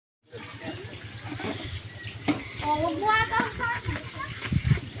Oh, wag mo ata ang sabi.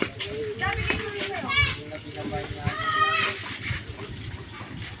 Sabi kayo mo nito.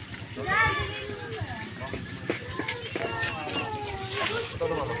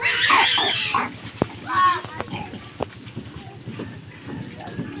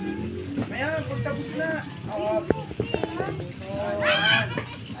 Ayan, pagtapos na.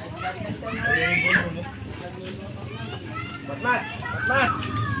 Batman! Batman!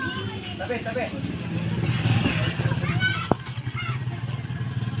 Tabi, tabi.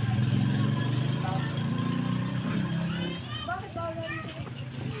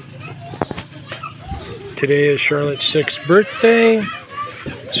 Today is Charlotte's 6th birthday,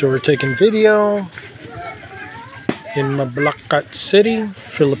 so we're taking video in Mabalacat City,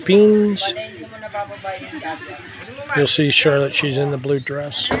 Philippines. You'll see Charlotte, she's in the blue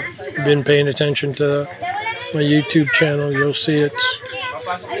dress. If you've been paying attention to my YouTube channel, you'll see it's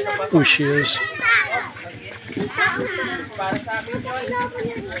who she is.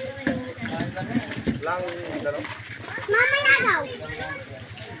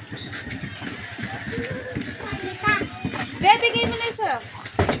 Bibigay mo na isa.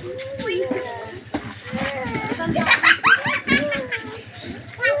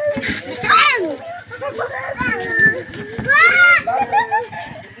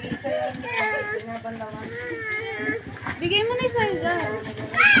 Bigay mo na isa dyan.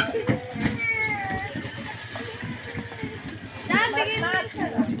 Dan, bigay mo na isa.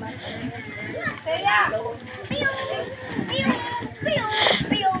 Saya.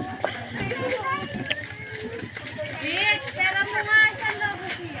 Bitch, pera mo nga isang logo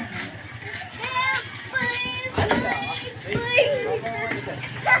siya.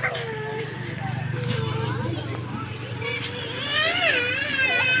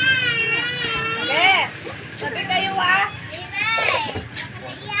 Sabi kayo ah.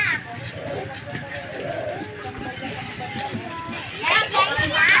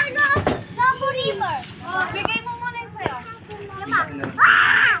 Oh, bigay mo muna yung sayo.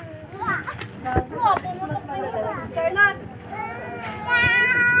 Pumutok mo yung sayo. Charlotte.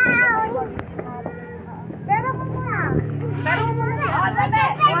 Pero mo muna. Pero mo muna. Oh, dali.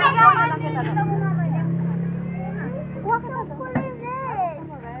 Kuha ka na doon.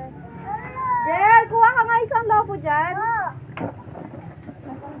 Jel, kuha ka nga isang lobo dyan.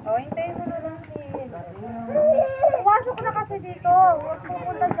 Oh, hintayin mo na lang si... Pumasok na kasi dito. Huwag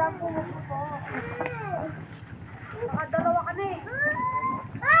pumunta dyan, pumunta po. Nakadalawa ka na eh.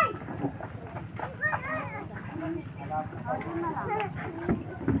 Ay!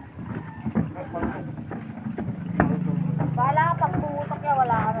 Bahala ka, pag pumutok niya,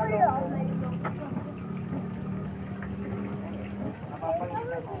 wala ka na lobo.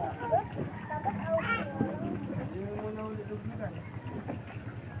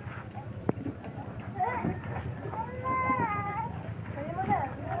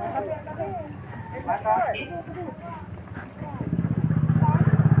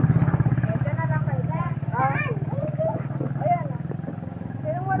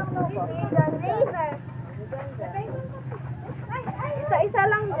 Isa-isa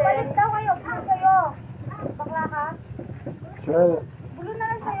lang din. Balik daw kayo. Kayo. Bakla ka? Charlotte, Bulo na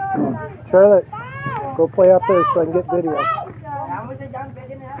lang sa'yo. Charlotte, go play out there so I can get video.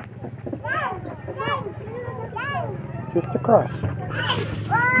 Just across.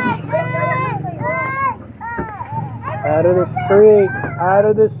 Out of the street! Out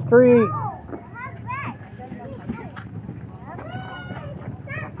of the street!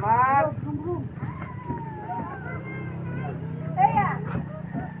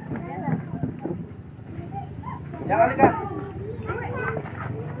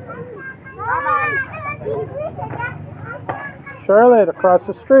 Charlotte, across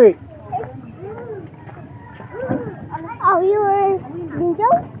the street. Oh, you were Ninja?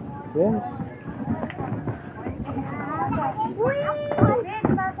 Yes.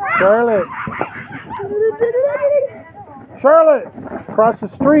 Charlotte. Charlotte, across the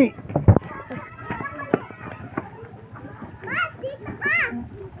street.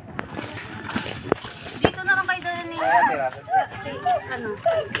 Dito na lang kayo doon ni... Ano?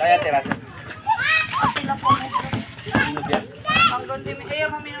 Kaya tiraso. Sila po mo. Ano yan? Ang gondi mi.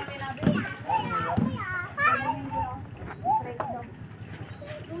 Ayaw kami nang sinabi.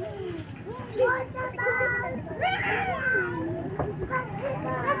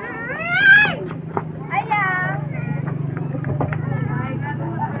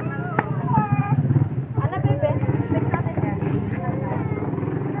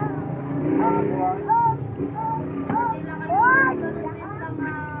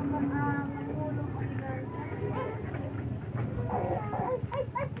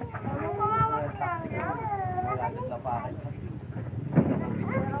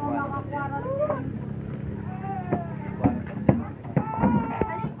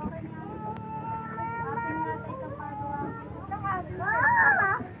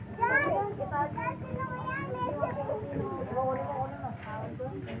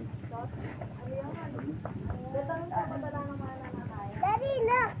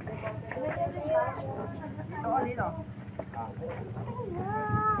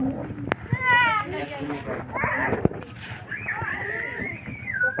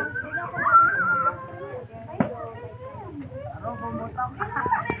 Ano, bumutok?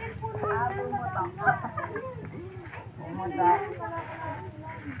 Bumutok.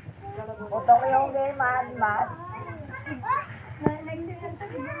 Butok yung game, man.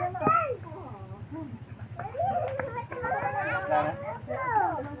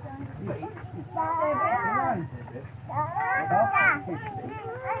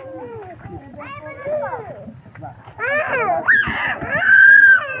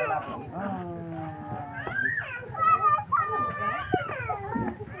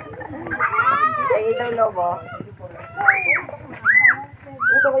 Sa ito yung lobo.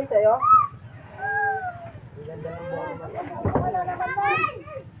 Ito kayo sa'yo?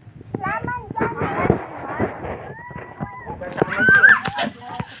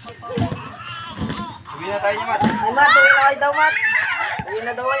 Uwi na tayo niya, Mat. Ay, Mat, uwi na kayo daw, Mat. Uwi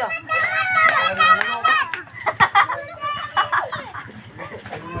na daw kayo.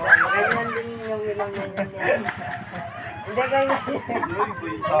 Ganyan din yung ilang ganyan yan. Hindi, ganyan. Uy,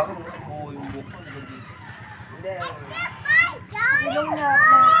 boy, sa akin. Oo, yung buhok ko. Hindi. Ilong na.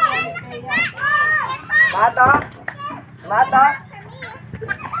 Mato? Mato?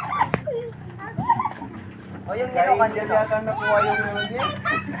 O yung Kaya nilukan Angel nito. yata nakuha yung Angel.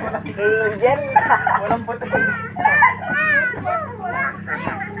 Kay Angel. Walang buto.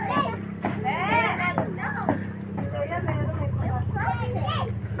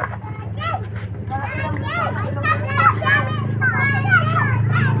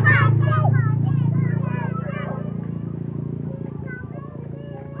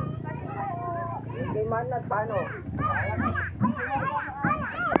 Kay Manat, paano?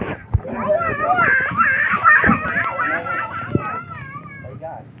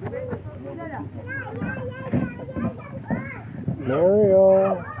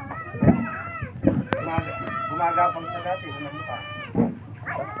 Mario. Gumagapang sa dati. Unang mukha.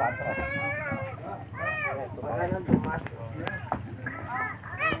 Tapos patras. Wala nang tumas.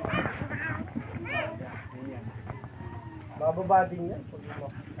 Bababa din yan.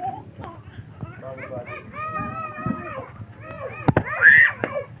 Bababa din.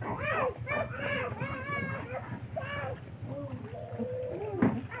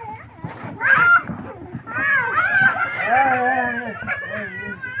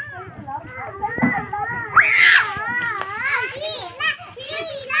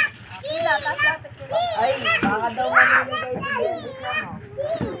 Ay, baka daw mamimigay si Dennis yan,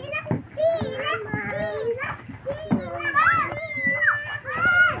 oh.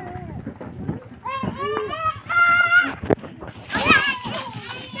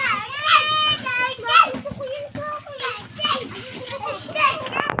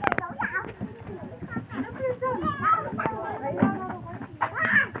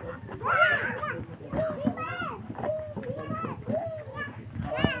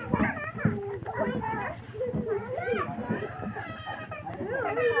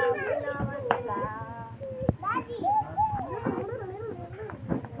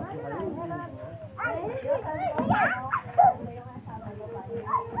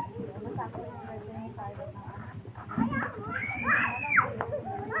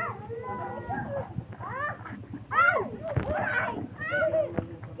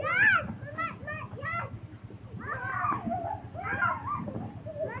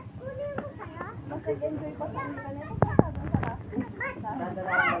 Enjoy pa